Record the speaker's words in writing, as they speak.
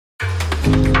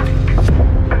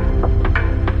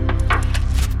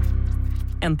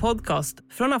En podcast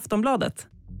från Aftonbladet.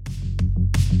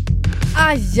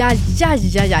 Aj, aj,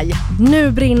 aj, aj, aj.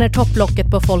 Nu brinner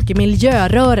topplocket på folk i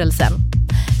miljörörelsen.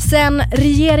 Sen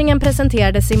regeringen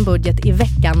presenterade sin budget i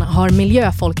veckan har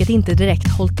miljöfolket inte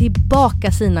direkt hållit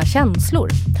tillbaka sina känslor.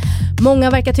 Många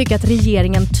verkar tycka att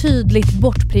regeringen tydligt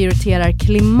bortprioriterar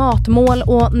klimatmål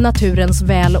och naturens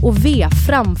väl och ve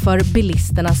framför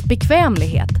bilisternas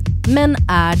bekvämlighet. Men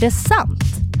är det sant?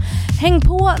 Häng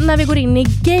på när vi går in i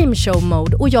game show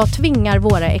mode och jag tvingar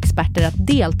våra experter att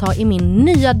delta i min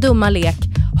nya dumma lek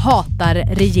Hatar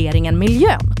regeringen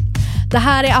miljön? Det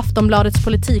här är Aftonbladets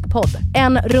politikpodd.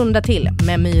 En runda till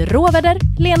med My Rohwedder,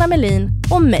 Lena Mellin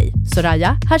och mig,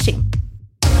 Soraya Hashim.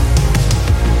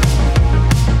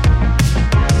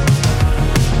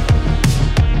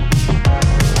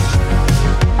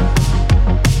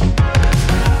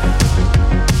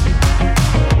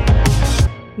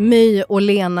 My och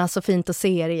Lena, så fint att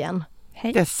se er igen.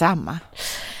 Hej. Detsamma.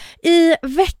 I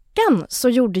veckan så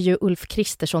gjorde ju Ulf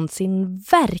Kristerssons sin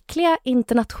verkliga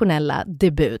internationella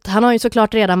debut. Han har ju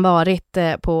såklart redan varit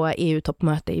på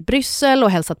EU-toppmöte i Bryssel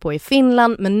och hälsat på i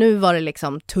Finland, men nu var det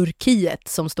liksom Turkiet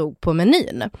som stod på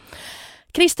menyn.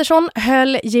 Kristersson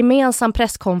höll gemensam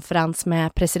presskonferens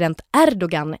med president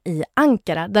Erdogan i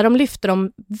Ankara där de lyfte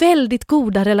de väldigt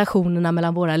goda relationerna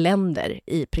mellan våra länder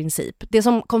i princip. Det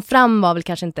som kom fram var väl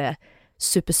kanske inte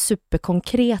super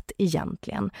konkret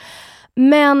egentligen.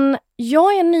 Men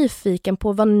jag är nyfiken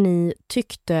på vad ni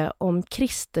tyckte om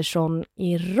Kristersson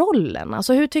i rollen.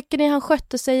 Alltså hur tycker ni han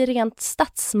skötte sig rent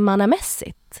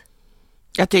statsmannamässigt?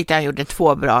 Jag tyckte han gjorde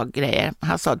 2 bra grejer.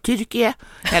 Han sa Turkiet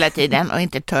hela tiden och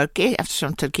inte Turkey,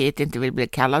 eftersom Turkiet inte vill bli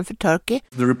kallad för Turkey.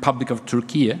 The Republic of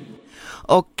Turkey.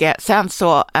 Och sen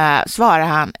så svarade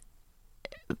han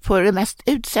på det mest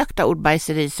utsökta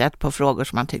ordbajseriset på frågor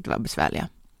som han tyckte var besvärliga.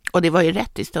 Och det var ju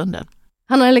rätt i stunden.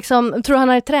 Han har liksom, tror han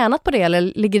har tränat på det eller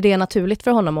ligger det naturligt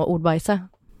för honom att ordbajsa?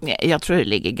 Jag tror det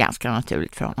ligger ganska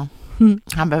naturligt för honom.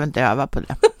 Han behöver inte öva på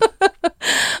det.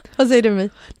 Vad säger du, My?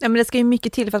 Ja, men det ska ju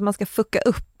mycket till för att man ska fucka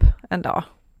upp en dag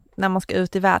när man ska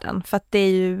ut i världen. För att det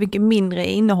är ju mycket mindre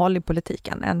innehåll i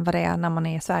politiken än vad det är när man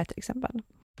är i Sverige till exempel.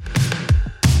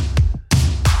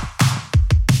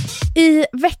 I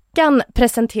veckan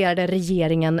presenterade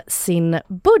regeringen sin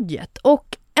budget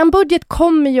och en budget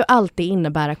kommer ju alltid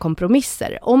innebära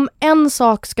kompromisser. Om en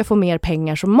sak ska få mer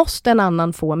pengar så måste en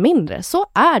annan få mindre. Så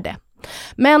är det.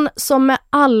 Men som med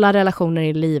alla relationer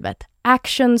i livet,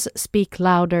 actions speak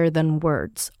louder than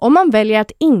words. Om man väljer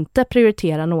att inte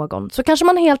prioritera någon så kanske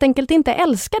man helt enkelt inte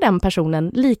älskar den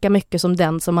personen lika mycket som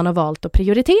den som man har valt att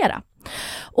prioritera.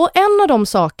 Och en av de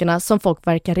sakerna som folk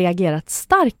verkar reagerat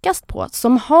starkast på,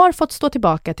 som har fått stå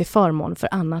tillbaka till förmån för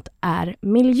annat, är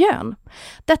miljön.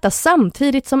 Detta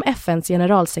samtidigt som FNs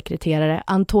generalsekreterare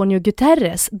Antonio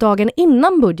Guterres dagen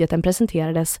innan budgeten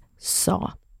presenterades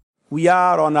sa: We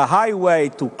are on a highway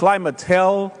to climate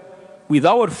hell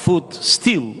with our foot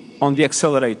still on the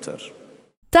accelerator.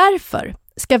 Därför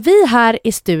ska vi här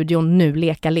i studion nu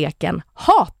leka leken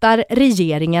Hatar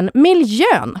regeringen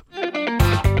miljön?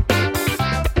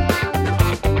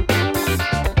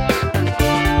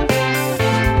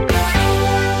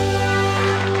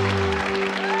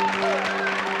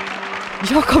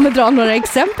 Jag kommer dra några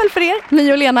exempel för er,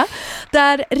 My och Lena.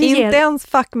 Där Inte ens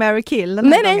fuck, marry, kill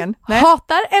den här gången. Nej,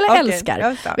 hatar eller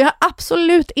älskar. Vi har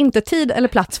absolut inte tid eller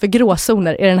plats för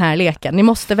gråzoner i den här leken. Ni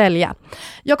måste välja.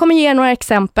 Jag kommer ge er några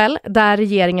exempel där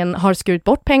regeringen har skurit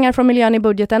bort pengar från miljön i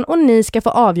budgeten och ni ska få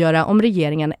avgöra om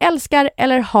regeringen älskar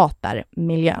eller hatar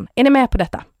miljön. Är ni med på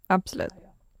detta? Absolut.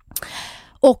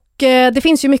 Och det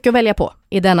finns ju mycket att välja på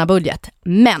i denna budget.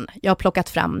 Men jag har plockat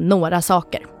fram några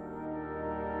saker.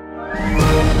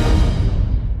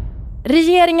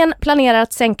 Regeringen planerar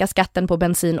att sänka skatten på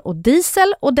bensin och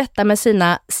diesel och detta med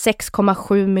sina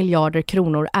 6,7 miljarder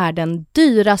kronor är den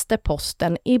dyraste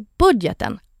posten i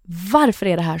budgeten. Varför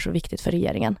är det här så viktigt för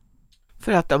regeringen?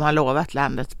 För att de har lovat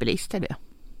landets bilister det.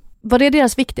 Var det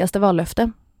deras viktigaste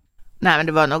vallöfte? Nej, men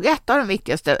det var nog ett av de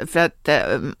viktigaste för att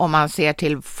om man ser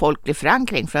till folklig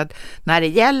förankring, för att när det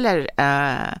gäller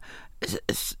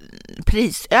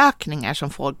prisökningar som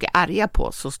folk är arga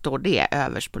på så står det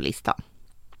överst på listan.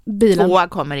 Bilen. 2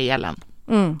 kommer elen.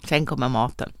 Sen kommer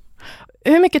maten.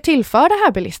 Hur mycket tillför det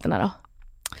här bilisterna då?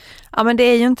 Ja, men det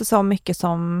är ju inte så mycket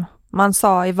som man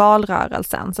sa i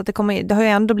valrörelsen. Så att det har ju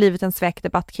ändå blivit en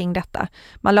sväckdebatt kring detta.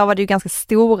 Man lovade ju ganska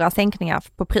stora sänkningar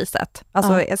på priset.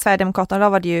 Alltså Sverigedemokraterna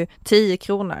lovade ju 10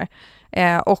 kronor.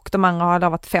 Och de andra har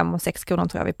lovat 5 och 6 kronor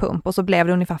tror jag vid pump. Och så blev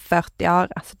det ungefär 40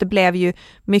 öre. Så det blev ju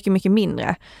mycket, mycket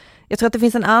mindre. Jag tror att det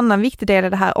finns en annan viktig del i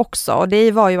det här också, och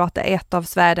det var ju att det är ett av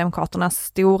Sverigedemokraternas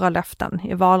stora löften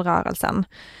i valrörelsen.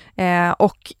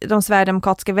 Och de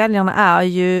sverigedemokratiska väljarna är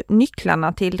ju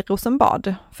nycklarna till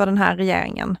Rosenbad för den här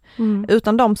regeringen.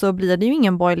 Utan dem så blir det ju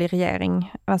ingen borgerlig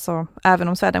regering, alltså även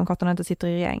om Sverigedemokraterna inte sitter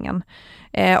i regeringen.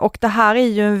 Och det här är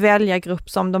ju en väljargrupp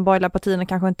som de borgerliga partierna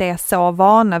kanske inte är så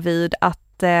vana vid att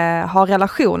ha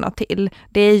relationer till.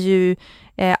 Det är ju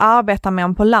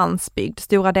arbetarmän på landsbygd,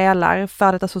 stora delar,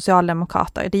 för detta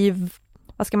socialdemokrater. Det är ju,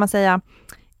 vad ska man säga,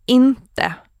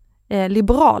 inte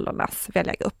liberalernas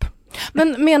väljargrupp.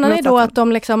 Men menar ni då att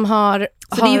de liksom har...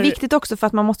 Så det är ju viktigt också, för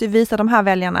att man måste ju visa de här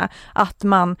väljarna att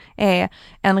man är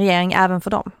en regering även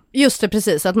för dem. Just det,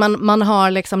 precis. Att man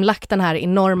har liksom lagt den här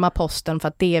enorma posten för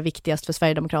att det är viktigast för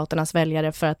Sverigedemokraternas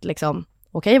väljare, för att liksom,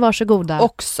 okej, varsågoda.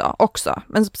 Också.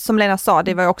 Men som Lena sa,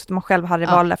 det var ju också att man själv hade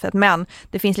vallöftet, men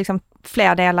det finns liksom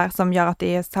fler delar som gör att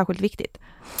det är särskilt viktigt.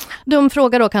 De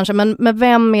frågar då kanske, men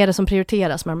vem är det som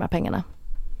prioriteras med de här pengarna?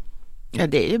 Ja,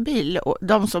 det är ju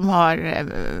de som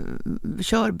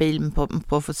kör bil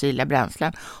på fossila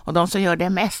bränslen, och de som gör det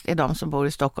mest är de som bor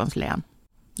i Stockholms län.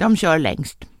 De kör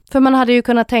längst. För man hade ju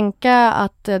kunnat tänka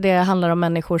att det handlar om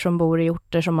människor som bor i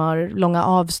orter som har långa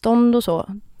avstånd och så.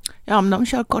 Ja, men de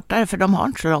kör kortare, för de har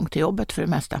inte så långt till jobbet för det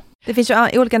mesta. Det finns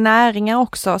ju olika näringar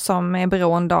också som är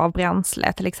beroende av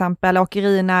bränsle, till exempel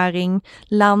åkerinäring,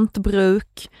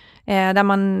 lantbruk,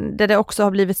 där det också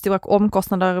har blivit stora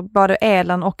omkostnader, både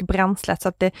elen och bränslet. Så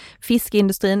att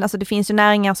fiskeindustrin, alltså det finns ju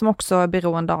näringar som också är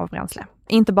beroende av bränsle,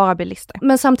 inte bara bilister.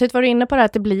 Men samtidigt var du inne på det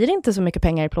att det blir inte så mycket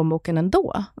pengar i plånboken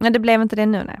ändå. Nej, det blev inte det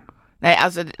nu, nej. Nej,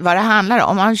 alltså vad det handlar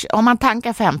om man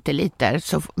tankar 50 liter,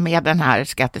 så med den här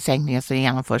skattesänkningen som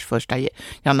genomförs 1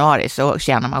 januari, så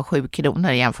tjänar man 7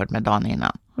 kronor jämfört med dagen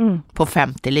innan på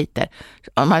 50 liter.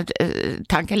 Om man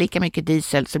tankar lika mycket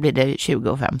diesel så blir det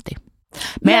 20,50.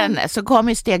 Men så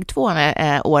kommer steg 2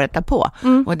 året därpå,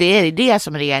 och det är det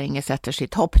som regeringen sätter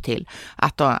sitt hopp till,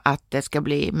 att det ska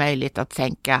bli möjligt att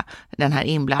sänka den här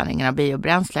inblandningen av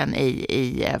biobränslen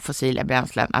i fossila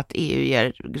bränslen, att EU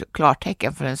ger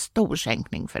klartecken för en stor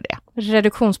sänkning för det.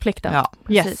 Reduktionsplikten? Ja,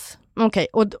 yes. Okej.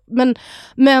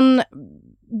 Men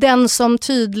den som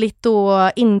tydligt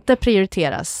då inte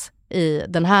prioriteras i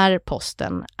den här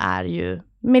posten är ju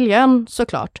miljön,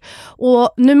 såklart.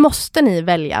 Och nu måste ni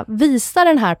välja. Visar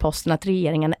den här posten att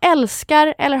regeringen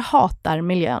älskar eller hatar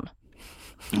miljön?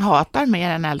 Hatar mer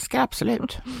än älskar,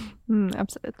 absolut.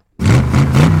 Absolut.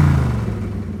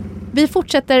 Vi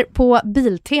fortsätter på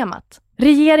biltemat.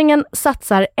 Regeringen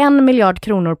satsar 1 miljard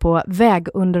kronor på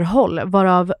vägunderhåll,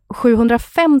 varav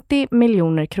 750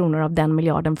 miljoner kronor av den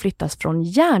miljarden flyttas från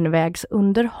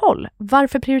järnvägsunderhåll.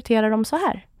 Varför prioriterar de så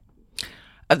här?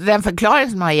 Den förklaring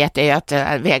som har gett är att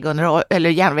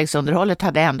järnvägsunderhållet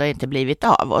hade ändå inte blivit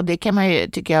av. Och det kan man ju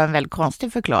tycka är en väldigt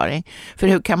konstig förklaring. För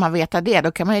hur kan man veta det?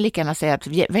 Då kan man ju lika gärna säga att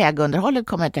vägunderhållet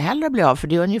kommer inte heller att bli av. För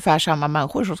det är ungefär samma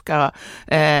människor som ska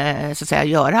så att säga,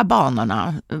 göra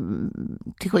banorna.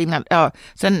 Till skillnad,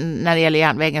 sen när det gäller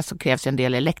järnvägen så krävs en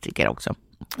del elektriker också.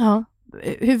 Ja.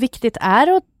 Hur viktigt är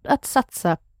det att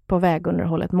satsa på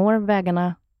vägunderhållet? Mår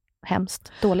vägarna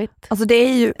hemskt dåligt? Alltså det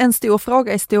är ju en stor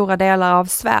fråga i stora delar av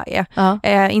Sverige.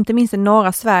 Inte minst i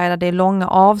norra Sverige där det är långa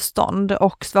avstånd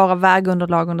och svåra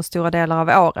vägunderlag under stora delar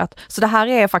av året. Så det här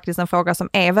är faktiskt en fråga som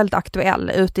är väldigt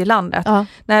aktuell ute i landet.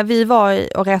 När vi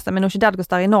var och reste med Nooshi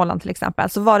Dadgostar i Norrland till exempel,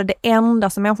 så var det enda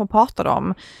som människor pratade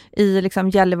om i liksom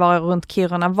Gällivare runt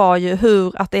Kiruna var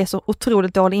ju att det är så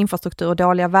otroligt dålig infrastruktur och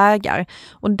dåliga vägar.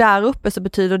 Och där uppe så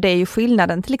betyder det ju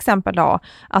skillnaden, till exempel då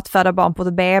att föda barn på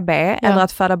ett BB eller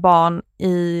att föda barn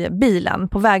i bilen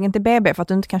på vägen till BB för att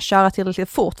du inte kan köra tillräckligt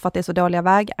fort för att det är så dåliga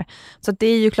vägar. Så det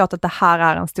är ju klart att det här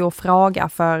är en stor fråga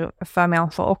för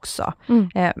människor också.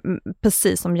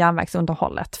 Precis som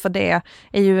järnvägsunderhållet. För det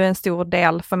är ju en stor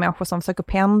del för människor som försöker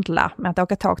pendla med att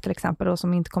åka tåg till exempel och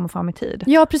som inte kommer fram i tid.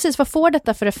 Ja, precis. Vad får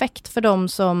detta för effekt för de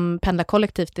som pendlar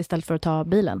kollektivt istället för att ta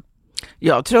bilen?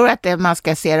 Jag tror att om man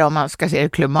ska se det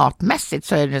klimatmässigt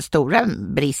så är den stora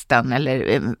bristen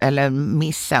eller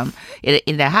missen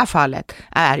i det här fallet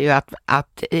är ju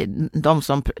att de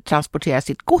som transporterar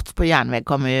sitt gods på järnväg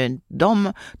kommer ju,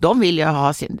 de vill ju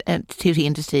ha till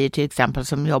industrier till exempel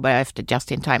som jobbar efter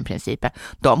just-in-time-principen.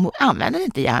 De använder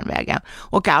inte järnvägen.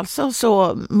 Och alltså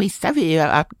så missar vi ju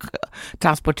att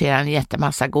transportera en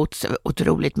jättemassa gods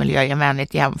otroligt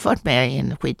miljövänligt jämfört med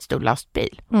en skitstor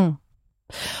lastbil.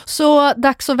 Så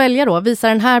dags att välja då. Visar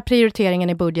den här prioriteringen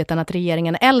i budgeten att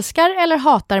regeringen älskar eller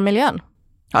hatar miljön?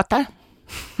 Hatar.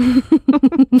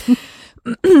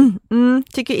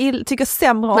 Tycker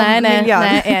sämre om miljön.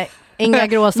 Nej, inga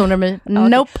gråzoner.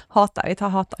 Nope. Hatar, vi tar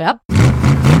hatar. Ja.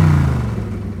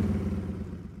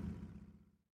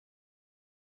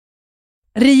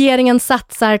 Regeringen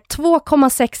satsar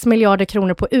 2,6 miljarder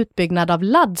kronor på utbyggnad av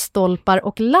laddstolpar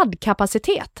och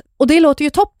laddkapacitet. Och det låter ju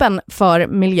toppen för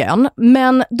miljön,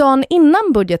 men dagen innan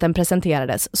budgeten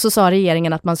presenterades så sa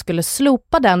regeringen att man skulle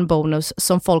slopa den bonus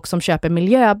som folk som köper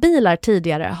miljöbilar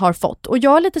tidigare har fått. Och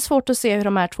jag har lite svårt att se hur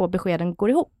de här två beskeden går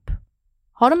ihop.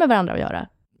 Har de med varandra att göra?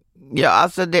 Ja,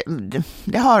 alltså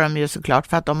det har de ju såklart,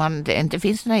 för att om det inte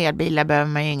finns några elbilar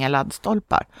behöver man ju inga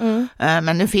laddstolpar.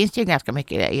 Men nu finns det ju ganska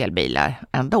mycket elbilar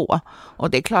ändå. Och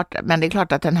det är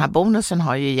klart att den här bonusen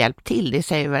har ju hjälpt till. Det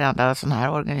säger varandra sån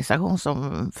här organisation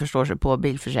som förstår sig på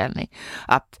bilförsäljning.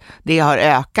 Att det har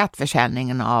ökat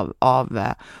försäljningen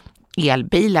av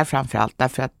elbilar framförallt,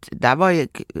 därför att det var ju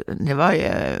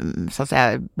så att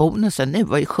säga, bonusen nu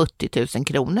var ju 70 000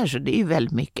 kronor, så det är ju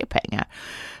väldigt mycket pengar.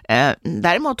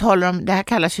 Däremot det här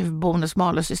kallas ju för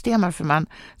bonus-malus-systemet, för man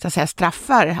så att säga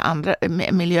straffar andra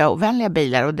miljöovänliga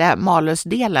bilar och där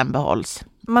malusdelen behålls.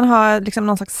 Man har liksom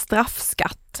någon slags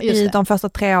straffskatt i de första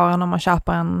 3 åren om man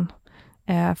köper en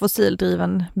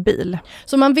fossildriven bil.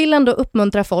 Så man vill ändå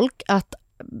uppmuntra folk att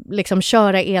liksom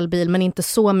köra elbil, men inte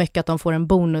så mycket att de får en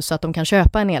bonus så att de kan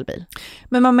köpa en elbil.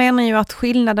 Men man menar ju att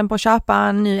skillnaden på att köpa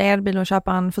en ny elbil och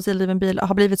köpa en fossildriven bil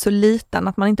har blivit så liten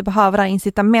att man inte behöver det här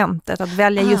incitamentet att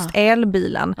välja just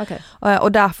elbilen. Okay.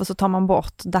 Och därför så tar man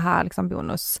bort det här liksom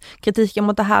bonus. Kritiken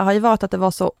mot det här har ju varit att det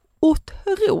var så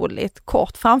otroligt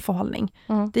kort framförhållning.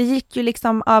 Det gick ju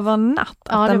liksom över natt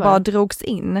att den bara drogs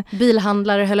in.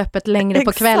 Bilhandlare höll öppet längre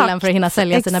på kvällen för att hinna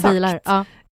sälja sina bilar. Ja.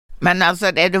 Men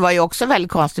alltså det var ju också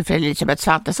väldigt konstigt, för Elisabeth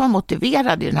Svantesson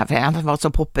motiverade ju den här förändringen att det var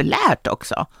så populärt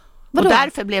också. Vadå? Och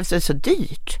därför blev det så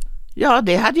dyrt. Ja,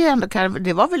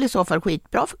 det var väl i så fall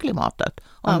skitbra för klimatet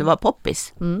om det var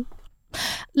poppis.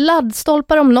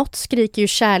 Laddstolpar om något skriker ju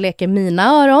kärlek i mina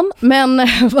öron, men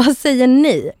vad säger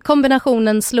ni?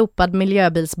 Kombinationen slopad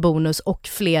miljöbilsbonus och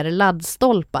fler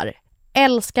laddstolpar.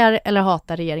 Älskar eller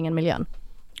hatar regeringen miljön?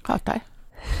 Hatar.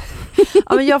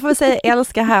 Ja, men jag får säga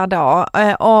älskar här då,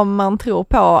 om man tror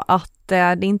på att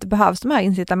det inte behövs de här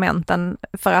incitamenten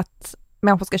för att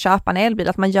människor ska köpa en elbil,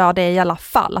 att man gör det i alla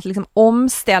fall, att liksom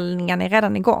omställningen är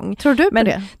redan igång. Tror du på men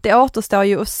det? Det återstår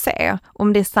ju att se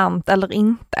om det är sant eller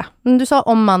inte. Du sa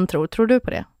om man tror du på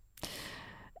det?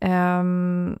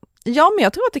 Ja, men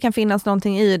jag tror att det kan finnas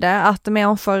någonting i det, att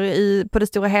människor på det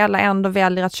stora hela ändå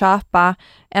väljer att köpa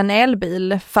en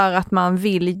elbil för att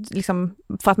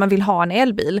man vill ha en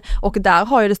elbil. Och där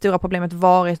har ju det stora problemet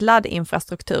varit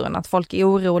laddinfrastrukturen, att folk är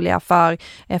oroliga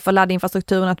för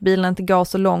laddinfrastrukturen, att bilen inte går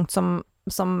så långt som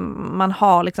man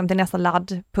har liksom till nästa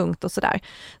laddpunkt och sådär.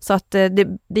 Så att det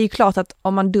är ju klart att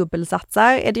om man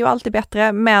dubbelsatsar är det ju alltid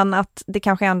bättre, men att det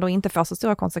kanske ändå inte får så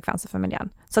stora konsekvenser för miljön.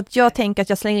 Så att jag tänker att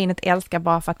jag slänger in ett älskar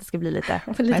bara för att det ska bli lite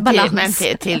balans.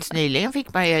 Men tills nyligen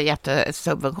fick man ju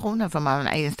jättesubventioner för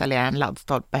man installera en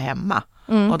laddstolpe hemma.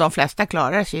 Och de flesta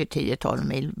klarar sig ju 10-12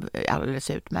 mil alldeles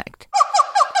utmärkt.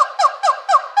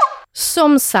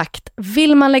 Som sagt,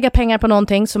 vill man lägga pengar på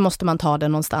någonting så måste man ta det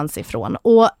någonstans ifrån.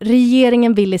 Och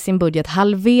regeringen vill i sin budget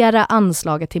halvera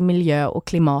anslaget till miljö och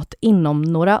klimat inom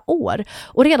några år.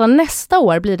 Och redan nästa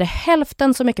år blir det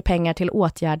hälften så mycket pengar till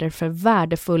åtgärder för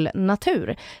värdefull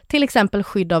natur. Till exempel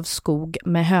skydd av skog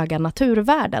med höga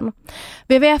naturvärden.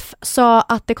 WWF sa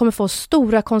att det kommer få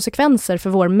stora konsekvenser för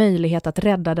vår möjlighet att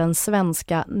rädda den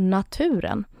svenska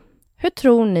naturen. Hur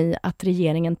tror ni att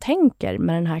regeringen tänker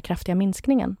med den här kraftiga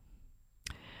minskningen?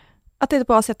 Att det är ett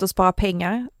bra sätt att spara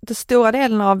pengar. Den stora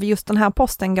delen av just den här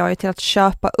posten går ju till att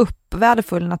köpa upp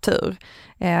värdefull natur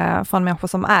från människor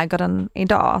som äger den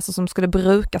idag, alltså som skulle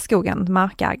bruka skogen,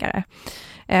 markägare.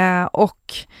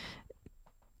 Och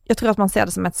jag tror att man ser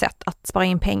det som ett sätt att spara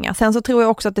in pengar. Sen så tror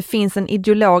jag också att det finns en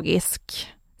ideologisk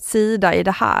sida i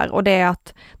det här, och det är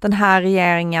att den här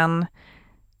regeringen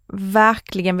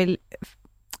verkligen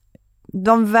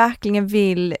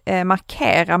vill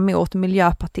markera mot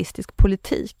miljöpartistisk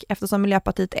politik, eftersom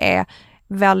Miljöpartiet är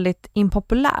väldigt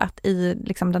impopulärt i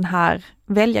liksom den här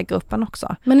väljargruppen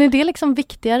också. Men är det liksom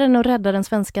viktigare än att rädda den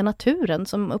svenska naturen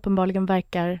som uppenbarligen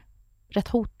verkar rätt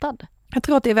hotad? Jag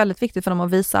tror att det är väldigt viktigt för dem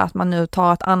att visa att man nu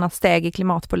tar ett annat steg i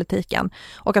klimatpolitiken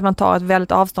och att man tar ett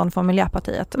väldigt avstånd från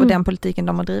Miljöpartiet och den politiken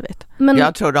de har drivit. Men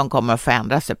jag tror de kommer att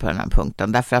förändra sig på den här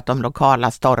punkten, därför att de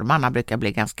lokala stormarna brukar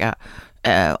bli ganska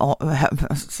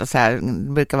så att säga,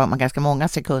 brukar vara ganska många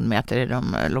sekundmeter i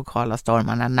de lokala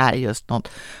stormarna när just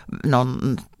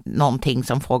någonting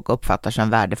som folk uppfattar som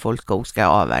värdefull skog ska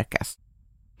avverkas.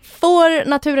 Får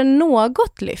naturen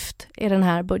något lyft i den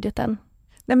här budgeten?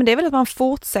 Nej, men det är väl att man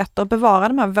fortsätter att bevara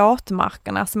de här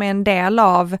våtmarkerna som är en del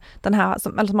av den här,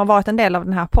 som har varit en del av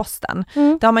den här posten.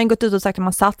 Där har man gått ut och sagt att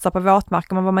man satsar på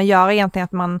våtmarker, men vad man gör är egentligen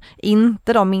att man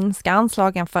inte då minskar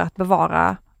anslagen för att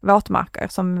bevara våtmarker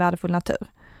som värdefull natur.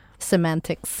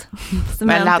 Semantics.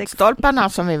 Men laddstolparna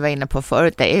som vi var inne på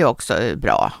förut, det är ju också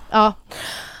bra. Ja.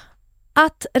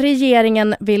 Att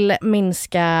regeringen vill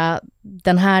minska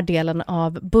den här delen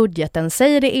av budgeten,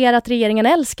 säger det er att regeringen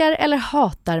älskar eller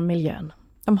hatar miljön?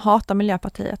 De hatar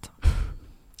Miljöpartiet.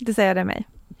 Det säger det mig.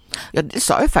 Ja, det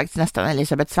sa ju faktiskt nästan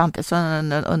Elisabeth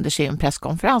Svantesson under sin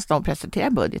presskonferens när hon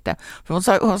presenterade budgeten.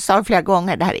 För hon sa flera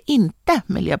gånger, det här är inte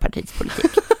Miljöpartiets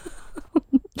politik.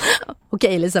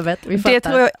 Okej, Elisabeth, vi fattar. Det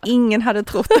tror jag ingen hade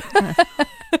trott.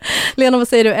 Lena, vad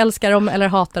säger du? Älskar de eller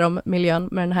hatar de miljön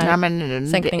med den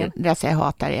här sänkningen? Det säger jag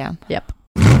hatar igen. Yep.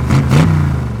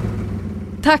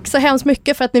 Tack så hemskt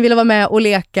mycket för att ni ville vara med och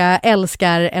leka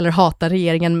älskar eller hatar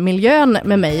regeringen miljön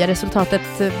med mig. Resultatet,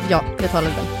 ja, det talar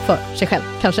väl för sig själv,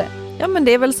 kanske. Ja, men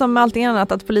det är väl som allting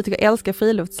annat att politiker älskar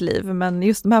friluftsliv, men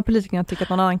just de här politikerna tycker att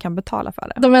någon annan kan betala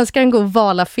för det. De älskar en god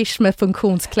valaffisch med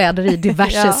funktionskläder i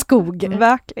diverse skog.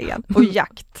 Verkligen, och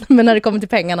jakt. Men när det kommer till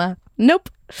pengarna, nope.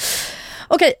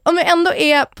 Okej, om vi ändå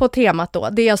är på temat då,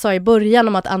 det jag sa i början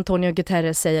om att Antonio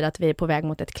Guterres säger att vi är på väg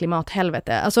mot ett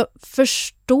klimathelvete. Alltså,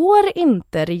 förstår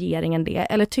inte regeringen det,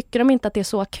 eller tycker de inte att det är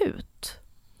så akut?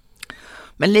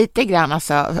 Men lite grann,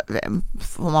 alltså,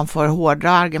 om man får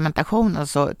hårdra argumentationen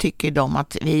så tycker de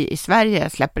att vi i Sverige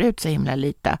släpper ut så himla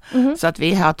lite. Så att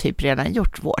vi har typ redan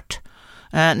gjort vårt.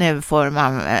 Nu får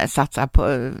man satsa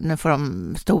på, nu får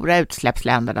de stora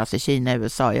utsläppsländerna, alltså Kina och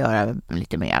USA, göra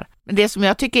lite mer. Men det som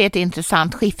jag tycker är ett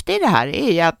intressant skifte i det här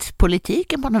är ju att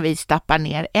politiken på något vis tappar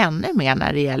ner ännu mer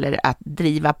när det gäller att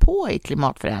driva på i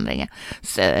klimatförändringen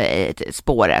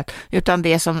spåret. Utan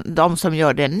det som de som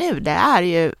gör det nu, det är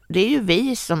ju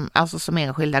vi som, alltså som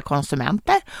enskilda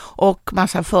konsumenter och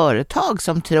massa företag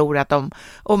som tror att de,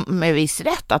 och med viss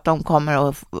rätt, att de kommer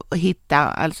att hitta,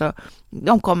 alltså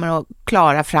de kommer att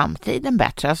klara framtiden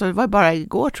bättre. Alltså det var bara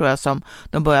igår tror jag som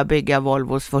de började bygga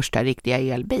Volvos första riktiga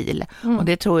elbil. Och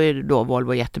det tror ju då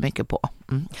Volvo jättemycket på.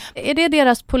 Är det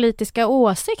deras politiska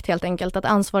åsikt helt enkelt att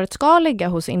ansvaret ska ligga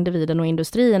hos individen och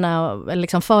industrierna, eller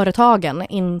liksom företagen,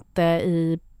 inte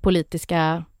i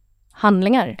politiska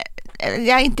handlingar?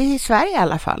 Ja, inte i Sverige i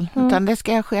alla fall. Utan det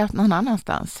ska ske någon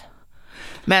annanstans.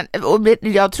 Men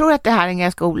jag tror att det här är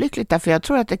ganska olyckligt, därför jag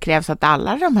tror att det krävs att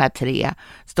alla de här tre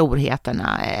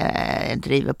storheterna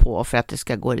driver på för att det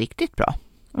ska gå riktigt bra.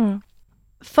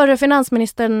 Förre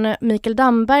finansministern Mikael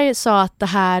Damberg sa att det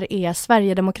här är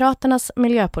Sverigedemokraternas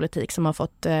miljöpolitik som har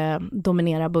fått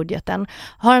dominera budgeten.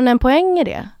 Har han en poäng i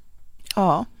det?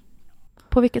 Ja.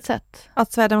 På vilket sätt?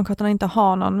 Att Sverigedemokraterna inte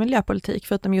har någon miljöpolitik,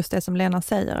 förutom just det som Lena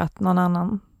säger,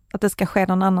 att det ska ske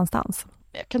någon annanstans.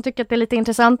 Jag kan tycka att det är lite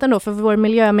intressant ändå, för vår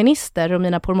miljöminister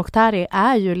Romina Pourmokhtari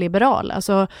är ju liberal.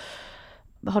 Alltså,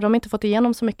 har de inte fått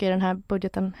igenom så mycket i den här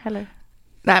budgeten heller?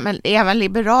 Nej, men även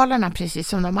Liberalerna, precis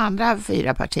som de andra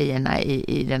 4 partierna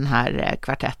i den här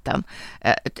kvartetten,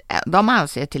 de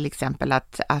anser till exempel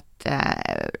att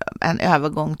en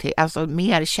övergång till alltså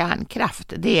mer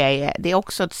kärnkraft, det är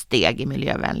också ett steg i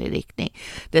miljövänlig riktning.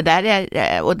 Det där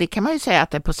är, och det kan man ju säga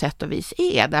att det på sätt och vis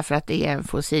är, därför att det är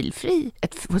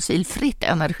ett fossilfritt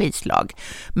energislag.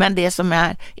 Men det som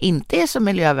inte är så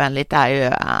miljövänligt är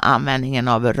ju användningen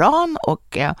av uran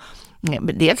och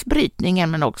dels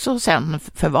brytningen men också sen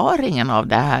förvaringen av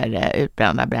det här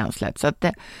utbrända bränslet. Så att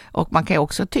och man kan ju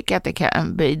också tycka att det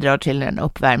kan bidra till en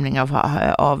uppvärmning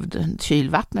av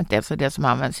kylvattnet. Alltså det som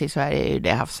används i Sverige är ju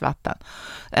det havsvatten.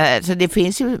 Så det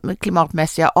finns ju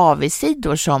klimatmässiga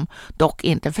avigsidor som dock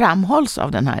inte framhålls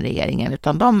av den här regeringen,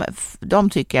 utan de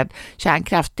tycker att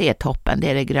kärnkraft är toppen, det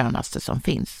är det grönaste som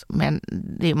finns. Men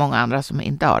det är många andra som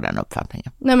inte har den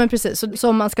uppfattningen. Nej, men precis, så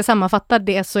om man ska sammanfatta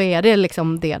det så är det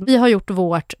liksom det. Vi har gjort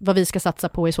vad vi ska satsa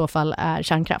på i så fall är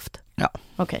kärnkraft. Ja.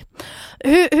 Okej.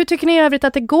 Hur tycker ni i övrigt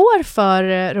att det går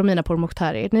för Romina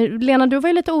Pourmokhtari? Lena, du var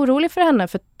ju lite orolig för henne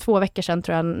för 2 veckor sedan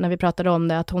tror jag, när vi pratade om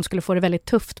det, att hon skulle få det väldigt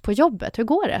tufft på jobbet. Hur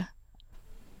går det?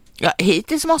 Ja,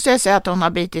 hittills måste jag säga att hon har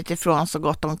bitit ifrån så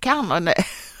gott hon kan.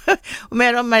 Och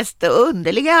med de mest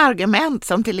underliga argument,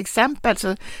 som till exempel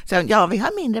så ja, vi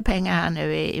har mindre pengar här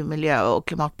nu i miljö- och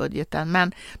klimatbudgeten,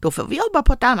 men då får vi jobba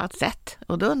på ett annat sätt.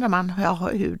 Och då undrar man,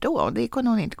 hur då? Det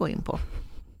kunde hon inte gå in på.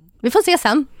 Vi får se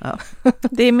sen. Ja.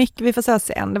 Det är mycket vi får se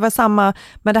sen. Det var samma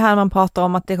med det här man pratar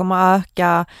om att det kommer att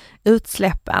öka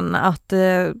utsläppen, att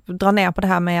dra ner på det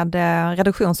här med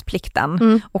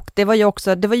reduktionsplikten. Och det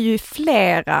var ju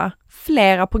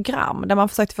flera program där man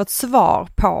försökte få ett svar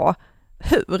på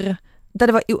hur. Där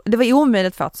det var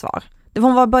omöjligt för ett svar.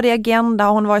 Hon var både i Agenda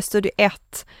och hon var i Studio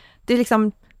 1. Det är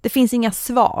liksom, det finns inga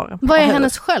svar. Vad är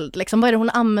hennes sköld? Liksom? Vad är det hon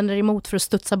använder emot för att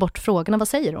studsa bort frågorna? Vad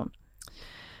säger hon?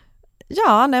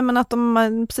 Ja, nej, men att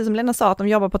de, precis som Lena sa, att de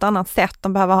jobbar på ett annat sätt.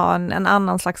 De behöver ha en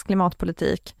annan slags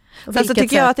klimatpolitik. Sen så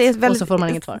tycker jag att det är väldigt, och så får man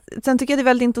inget svar. Sen tycker jag det är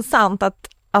väldigt intressant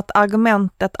att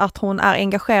argumentet att hon är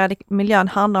engagerad i miljön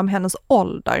handlar om hennes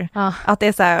ålder. Att det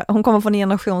är så här, hon kommer från en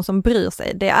generation som bryr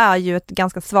sig. Det är ju ett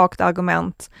ganska svagt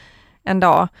argument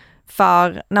ändå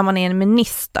för när man är en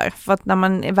minister. För att när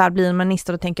man väl blir en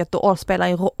minister, då tänker jag att då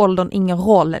spelar åldern ingen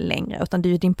roll längre, utan det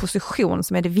är ju din position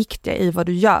som är det viktiga i vad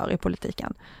du gör i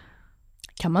politiken.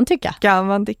 Kan man tycka.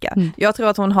 Jag tror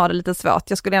att hon har det lite svårt.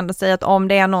 Jag skulle ändå säga att om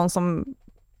det är någon som,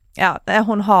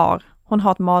 hon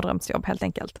har ett mardrömsjobb helt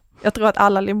enkelt. Jag tror att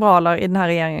alla liberaler i den här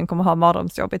regeringen kommer ha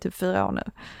mardrömsjobb i typ 4 år nu.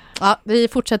 Ja, vi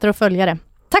fortsätter att följa det.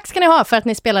 Tack ska ni ha för att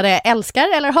ni spelade Älskar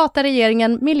eller hatar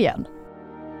regeringen, miljön.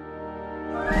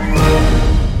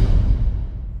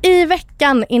 I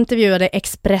veckan intervjuade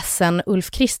Expressen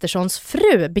Ulf Kristerssons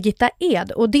fru Birgitta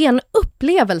Ed, och det är en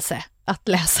upplevelse att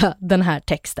läsa den här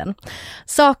texten.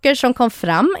 Saker som kom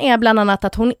fram är bland annat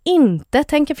att hon inte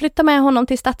tänker flytta med honom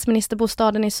till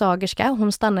statsministerbostaden i Sagerska.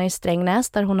 Hon stannar i Strängnäs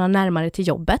där hon har närmare till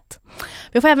jobbet.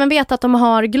 Vi får även veta att de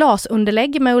har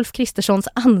glasunderlägg med Ulf Kristerssons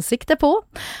ansikte på.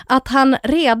 Att han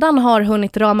redan har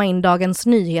hunnit rama in Dagens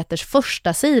Nyheters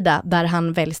första sida där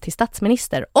han väljs till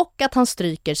statsminister, och att han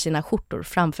stryker sina skjortor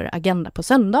framför Agenda på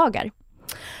söndagar.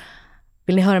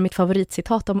 Vill ni höra mitt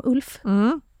favoritcitat om Ulf?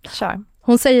 Kör.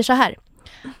 Hon säger så här: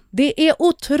 det är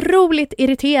otroligt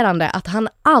irriterande att han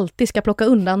alltid ska plocka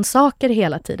undan saker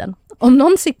hela tiden. Om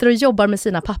någon sitter och jobbar med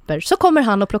sina papper så kommer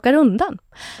han och plockar undan.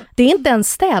 Det är inte en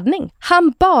städning,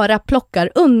 han bara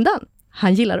plockar undan.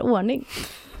 Han gillar ordning.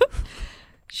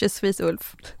 Kyssvis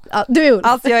Ulf. Ja, du är Ulf.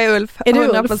 Alltså jag är Ulf,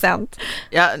 100%.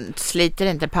 Jag sliter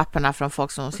inte papperna från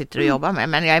folk som sitter och jobbar med,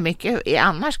 men jag är mycket,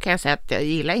 annars kan jag säga att jag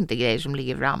gillar inte grejer som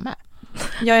ligger framme.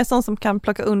 Jag är en sån som kan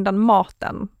plocka undan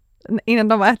maten innan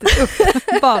de har ätit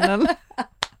upp barnen.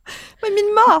 Men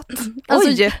min mat!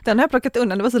 Oj, den har jag plockat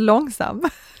undan, det var så långsam.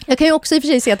 Jag kan ju också i och för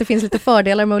sig se att det finns lite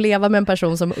fördelar med att leva med en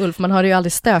person som Ulf. Man har det ju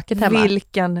aldrig stökigt hemma.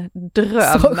 Vilken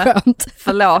dröm! Så skönt.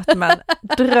 Förlåt, men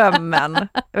drömmen.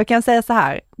 Jag kan säga så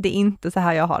här, det är inte så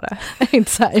här jag har det.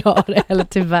 Inte så här jag har det, eller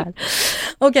tyvärr.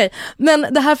 Okej, men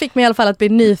det här fick mig i alla fall att bli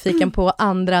nyfiken på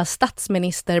andra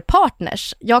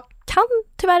statsministerpartners. Jag kan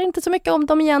tyvärr inte så mycket om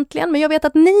dem egentligen, men jag vet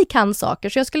att ni kan saker,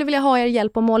 så jag skulle vilja ha er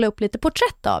hjälp att måla upp lite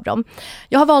porträtt av dem.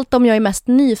 Jag har valt dem jag är mest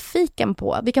nyfiken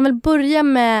på. Vi kan väl börja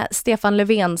med Stefan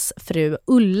Löfvens fru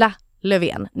Ulla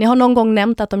Löfven. Ni har någon gång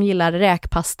nämnt att de gillar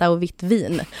räkpasta och vitt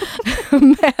vin.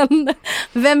 Men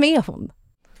vem är hon?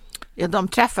 Ja, de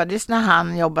träffades när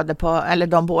han jobbade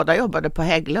de båda jobbade på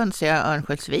Hägglunds i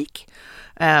Örnsköldsvik.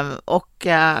 Och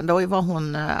då var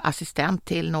hon assistent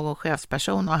till någon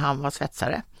chefsperson och han var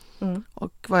svetsare.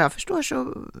 Och vad jag förstår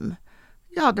så,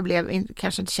 det blev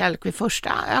kanske inte kärlek vid första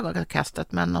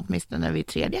ögonkastet, men åtminstone vid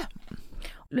tredje.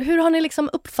 Hur har ni liksom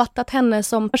uppfattat henne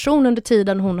som person under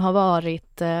tiden hon har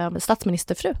varit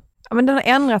statsministerfru? Ja, men den har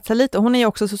ändrat sig lite. Hon är ju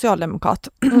också socialdemokrat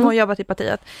och har jobbat i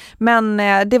partiet. Men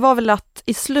det var väl att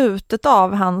i slutet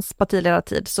av hans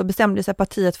partiledartid så bestämde sig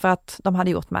partiet för att de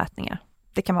hade gjort mätningar.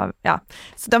 Det kan man,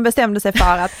 Så de bestämde sig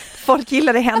för att folk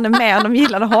gillade henne mer än de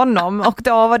gillade honom, och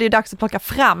då var det ju dags att plocka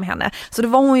fram henne. Så då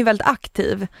var hon ju väldigt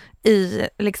aktiv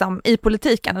i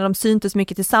politiken, och de syntes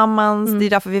mycket tillsammans. Det är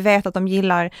därför vi vet att de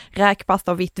gillar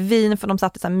räkpasta och vitt vin, för de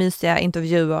satt i så här mysiga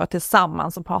intervjuer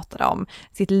tillsammans och pratade om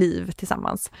sitt liv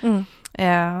tillsammans.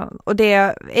 Och det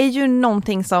är ju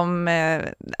någonting som,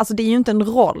 alltså det är ju inte en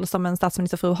roll som en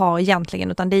statsministerfru har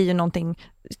egentligen, utan det är ju någonting,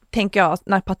 tänker jag,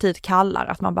 när partiet kallar,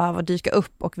 att man behöver dyka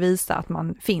upp och visa att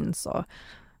man finns. Och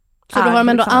så då har de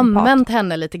ändå använt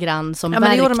henne lite grann som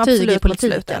verktyg i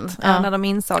politiken. När de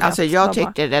insåg alltså jag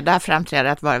tyckte det där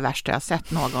framträdandet var det värsta jag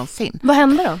sett någonsin. Vad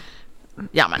hände då?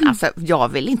 Ja, men alltså, jag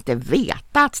vill inte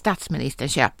veta att statsministern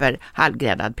köper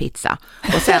halvgräddad pizza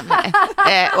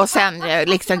och sen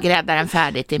liksom gräddar den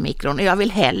färdigt i mikron. Och jag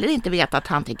vill heller inte veta att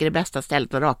han tycker det bästa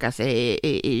stället att raka sig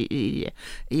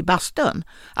i bastun.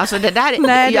 Alltså det där,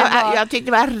 jag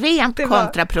tyckte det var rent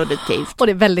kontraproduktivt. Och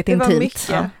det är väldigt intimt.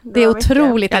 Ja. Det är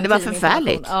otroligt. Ja, det var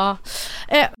förfärligt. Ja.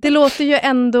 Det låter ju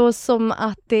ändå som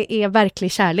att det är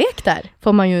verklig kärlek där,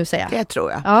 får man ju säga. Det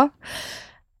tror jag. Ja.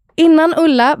 Innan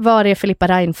Ulla var det Filippa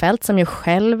Reinfeldt som ju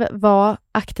själv var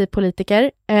aktiv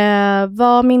politiker.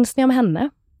 Vad minns ni om henne?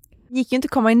 Gick ju inte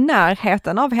komma i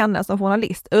närheten av henne som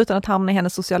journalist utan att hamna i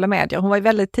hennes sociala medier. Hon var ju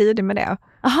väldigt tidig med det.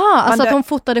 Aha, alltså att hon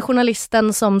fotade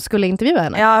journalisten som skulle intervjua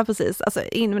henne? Ja, precis. Alltså,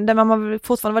 där man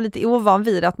fortfarande var lite ovan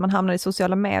vid att man hamnade i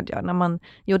sociala medier när man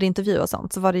gjorde intervjuer och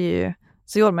sånt,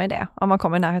 så gjorde man ju det om man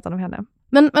kom i närheten av henne.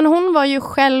 Men hon var ju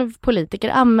själv politiker.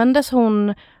 Användes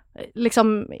hon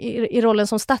liksom i rollen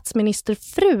som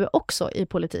statsministerfru också i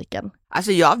politiken?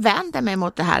 Alltså jag vänder mig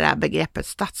mot det här begreppet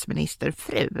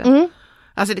statsministerfru.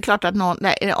 Alltså det är klart att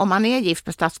om man är gift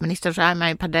med statsminister så är man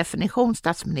ju per definition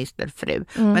statsministerfru.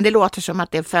 Men det låter som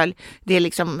att det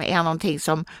liksom är någonting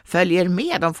som följer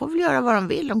med. De får väl göra vad de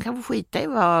vill. De kan få skita i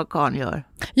vad karln gör.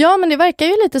 Ja, men det verkar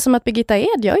ju lite som att Birgitta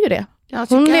Ed gör ju det.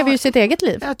 Hon lever ju sitt eget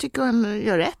liv. Jag tycker hon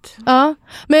gör rätt. Ja,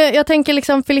 men jag tänker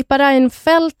liksom Filippa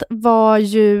Reinfeldt var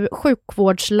ju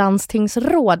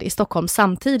sjukvårdslandstingsråd i Stockholm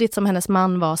samtidigt som hennes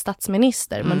man var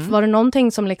statsminister. Men var det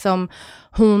någonting som liksom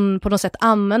hon på något sätt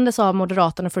använde sig av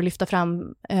Moderaterna för att lyfta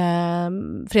fram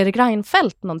Fredrik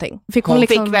Reinfeldt någonting? Hon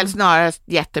fick väl snarare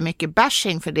jättemycket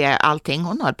bashing för det allting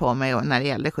hon höll på med när det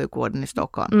gällde sjukvården i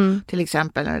Stockholm. Till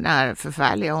exempel den här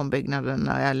förfärliga ombyggnaden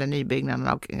eller nybyggnaden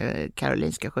av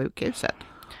Karolinska sjukhuset.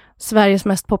 Sveriges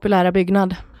mest populära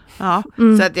byggnad. Ja,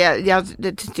 så att jag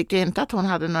tyckte inte att hon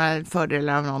hade några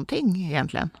fördelar av någonting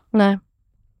egentligen. Nej.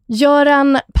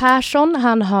 Göran Persson,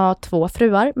 han har 2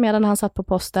 fruar medan han satt på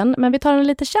posten. Men vi tar en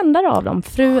lite kändare av dem.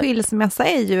 Skilsmässa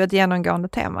är ju ett genomgående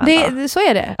tema. Så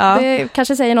är det. Ja. Det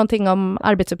kanske säger någonting om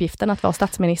arbetsuppgiften att vara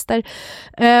statsminister.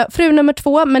 Fru nummer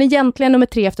 2, men egentligen nummer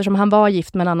 3 eftersom han var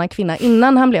gift med en annan kvinna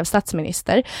innan han blev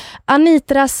statsminister.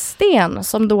 Anitra Sten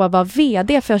som då var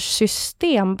vd för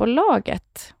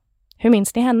Systembolaget. Hur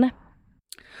minns ni henne?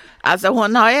 Alltså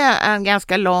hon har ju en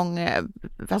ganska lång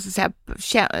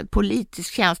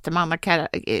politisk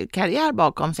tjänstemannakarriär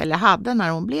bakom sig, eller hade när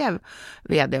hon blev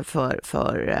vd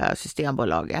för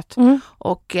Systembolaget.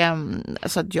 Och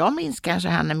så att jag minns kanske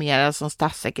henne mer som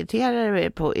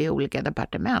statssekreterare i olika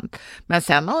departement. Men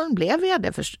sen när hon blev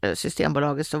vd för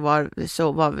Systembolaget så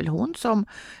var väl hon som,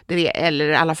 eller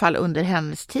i alla fall under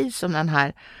hennes tid som den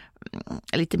här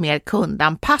lite mer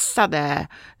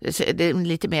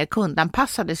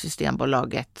kundanpassade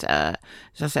Systembolaget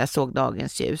så att säga, såg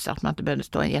dagens ljus, att man inte behövde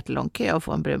stå i en jättelång kö och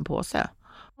få en brun påse.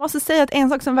 Jag måste säga att en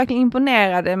sak som verkligen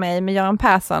imponerade mig med Göran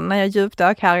Persson när jag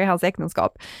djupdök här i hans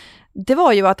äktenskap, det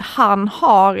var ju att han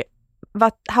har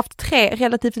haft 3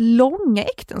 relativt långa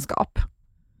äktenskap.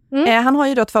 Han har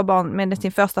ju då 2 barn med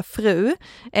sin första fru.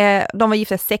 De var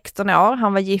gifta i 16 år.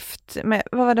 Han var gift med,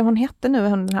 vad var det hon hette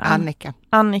nu?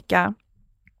 Annika.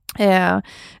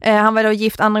 Han var då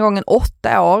gift andra gången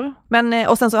 8 år.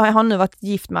 Och sen så har han nu varit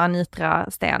gift med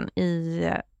Anitra Sten i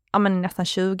nästan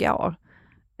 20 år.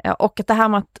 Och att det här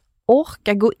med att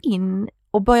orka gå in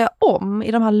och börja om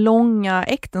i de här långa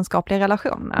äktenskapliga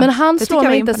relationerna. Men han slår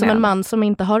mig inte som en man som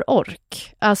inte har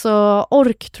ork. Alltså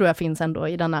ork tror jag finns ändå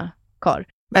i denna kar.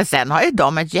 Men sen har ju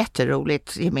de ett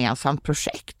jätteroligt gemensamt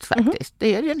projekt faktiskt.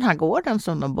 Det är den här gården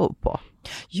som de bor på.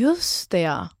 Just det,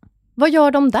 ja. Vad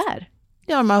gör de där?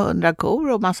 Ja, de har 100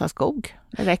 kor och massa skog.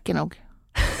 Det räcker nog.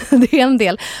 Det är en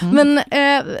del. Men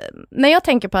när jag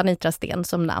tänker på Anitra Sten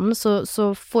som namn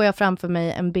så får jag framför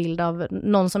mig en bild av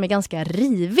någon som är ganska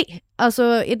rivig. Alltså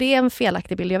är det en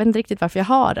felaktig bild? Jag vet inte riktigt varför jag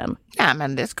har den. Ja,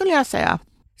 men det skulle jag säga.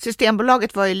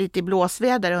 Systembolaget var ju lite i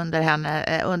blåsväder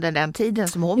under den tiden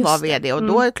som hon var vd, och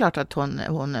då är det klart att hon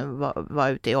var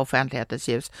ute i offentlighetens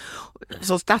ljus.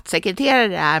 Så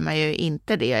statssekreterare är man ju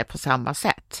inte det på samma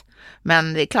sätt.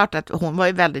 Men det är klart att hon var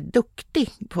ju väldigt duktig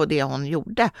på det hon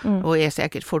gjorde och är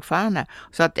säkert fortfarande.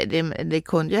 Så att det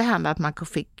kunde ju hända att man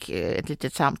fick ett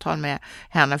litet samtal med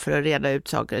henne för att reda ut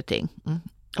saker och ting.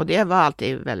 Och det var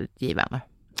alltid väldigt givande.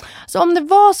 Så om det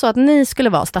var så att ni skulle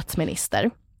vara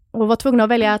statsminister och var tvungna att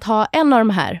välja att ha en av de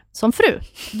här som fru,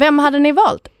 vem hade ni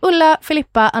valt? Ulla,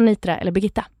 Filippa, Anitra eller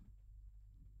Birgitta?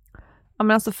 Ja,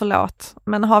 men alltså förlåt,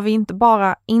 men har vi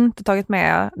inte tagit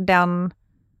med den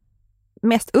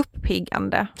mest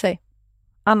uppiggande? Säg.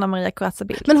 Anna-Maria Corazza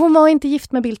Bildt. Men hon var inte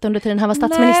gift med Bildt under tiden han var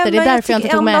statsminister. Nej, det är därför jag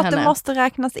inte tog med henne. att det måste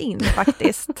räknas in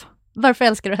faktiskt. Varför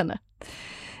älskar du henne?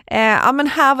 Ja, men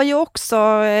här var ju också,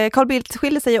 Carl Bildt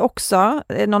skilde sig ju också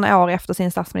några år efter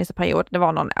sin statsministerperiod, det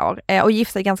var någon år, och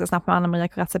gifte sig ganska snabbt med Anna-Maria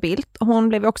Corazza Bildt. Hon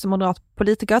blev ju också moderat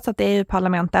politiker, så att det är ju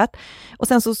parlamentet. Och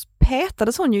sen så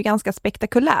petades hon ju ganska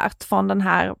spektakulärt från den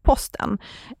här posten.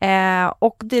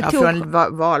 Och det tog från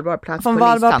valbar plats från på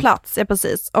listan. Valbar plats, ja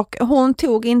precis. Och hon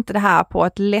tog inte det här på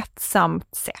ett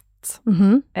lättsamt sätt.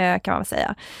 Kan man väl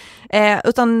säga.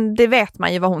 Utan det vet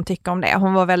man ju vad hon tycker om det.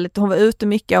 Hon var ute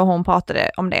mycket och hon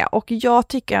pratade om det. Och jag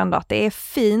tycker ändå att det är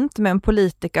fint med en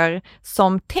politiker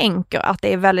som tänker att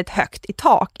det är väldigt högt i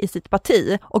tak i sitt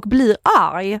parti och blir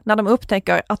arg när de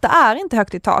upptäcker att det är inte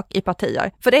högt i tak i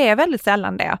partier. För det är väldigt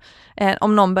sällan det,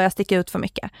 om någon börjar sticka ut för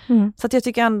mycket. Så att jag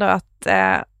tycker ändå att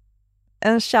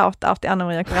en shout-out till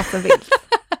Anna-Maria Corazza Bildt.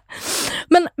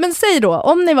 Men säg då,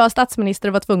 om ni var statsminister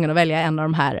och var tvungen att välja en av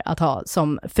de här att ha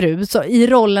som fru, så i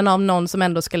rollen av någon som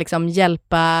ändå ska liksom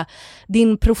hjälpa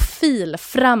din profil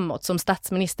framåt som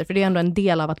statsminister, för det är ändå en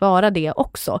del av att vara det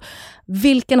också.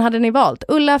 Vilken hade ni valt?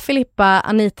 Ulla, Filippa,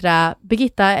 Anitra,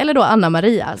 Birgitta eller då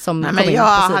Anna-Maria som kom in på sidan?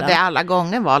 Jag hade alla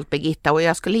gånger valt Birgitta och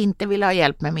jag skulle inte vilja ha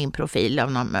hjälp med min profil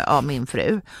av min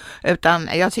fru. Utan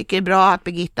jag tycker det är bra att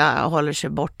Birgitta håller sig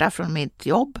borta från mitt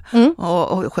jobb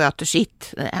och sköter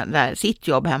sitt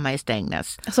jobb hemma i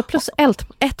Strängnäs. Alltså plus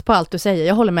ett på allt du säger,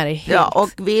 jag håller med dig helt. Ja,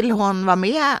 och vill hon vara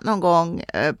med någon gång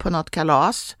på något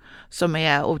kalas som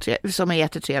är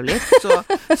jättetrevligt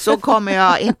så kommer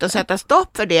jag inte att sätta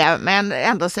stopp för det, men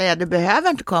ändå säga att du behöver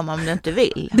inte komma om du inte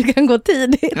vill. Du kan gå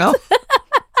tidigt. Ja.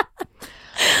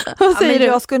 Vad säger du?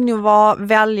 Jag skulle nog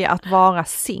välja att vara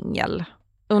singel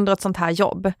under ett sånt här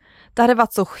jobb. Det hade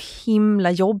varit så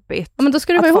himla jobbigt. Ja, men då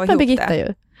ska du vara ihop med Birgitta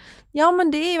ju. Ja,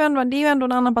 men det är ju ändå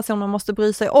en annan person man måste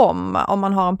bry sig om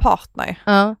man har en partner.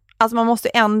 Ja. Alltså man måste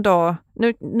ändå,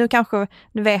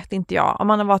 nu vet inte jag, om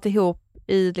man har varit ihop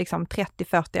i liksom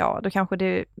 30-40 år, då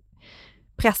kanske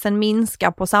pressen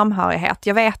minskar på samhörighet.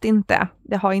 Jag vet inte,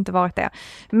 det har inte varit det.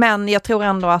 Men jag tror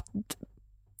ändå att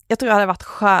det hade varit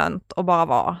skönt att bara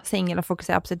vara singel och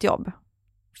fokusera på sitt jobb.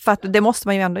 För att det måste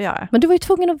man ju ändå göra. Men du var ju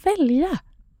tvungen att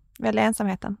välja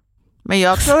ensamheten. Men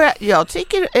jag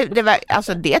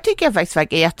tycker det tycker jag faktiskt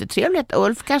verkar jättetrevligt.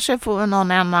 Ulf kanske får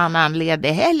någon annan ledig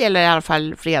helg eller i alla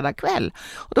fall fredag kväll.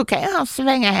 Och då kan han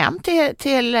svänga hem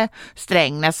till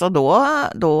Strängnäs och då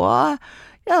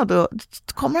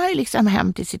kommer han ju liksom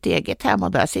hem till sitt eget hem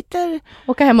och där sitter...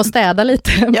 Åka hem och städa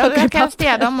lite. Ja, jag kan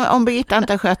städa om Birgitta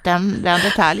inte skött den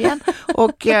detaljen.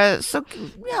 Och så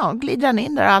glider han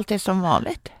in där och allt är som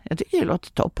vanligt. Jag tycker det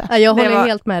låter toppen. Ja, jag håller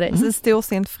helt med dig. En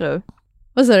storsint fru.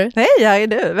 Vad sa du? Hej, här är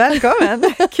du. Välkommen.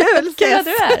 Kul att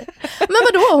du är. Men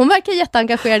vadå? Hon verkar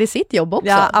jätteengagerad i sitt jobb också.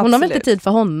 Ja, hon har väl inte tid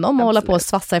för honom och hålla på och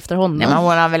svassa efter honom? Nej, men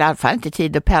hon har väl i alla fall inte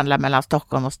tid att pendla mellan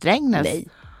Stockholm och Strängnäs. Nej,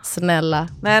 snälla.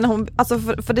 Men hon, alltså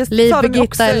för det Leave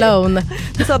Birgitta alone.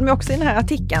 Det sa de också i den här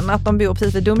artikeln att de bor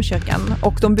precis vid domkyrkan.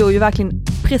 Och de bor ju verkligen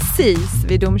precis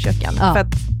vid domkyrkan. Ja. För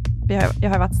att jag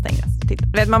har varit i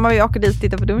Strängnäs. Vet man ju åker dit och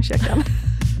tittar på domkyrkan.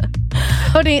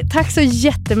 Hörrni, tack så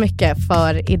jättemycket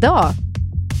för idag.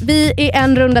 Vi är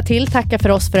en runda till. Tackar för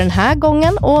oss för den här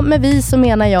gången. Och med vi så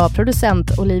menar jag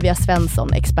producent Olivia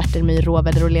Svenson, experter My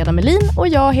Rohwedder och Lena Mellin. Och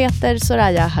jag heter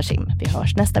Soraya Hashim. Vi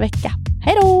hörs nästa vecka.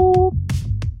 Hej då!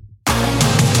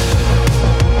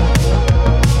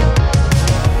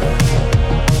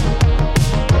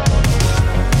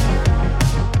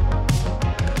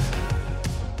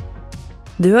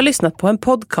 Du har lyssnat på en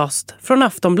podcast från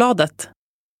Aftonbladet.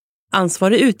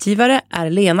 Ansvarig utgivare är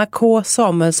Lena K.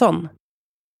 Samuelsson.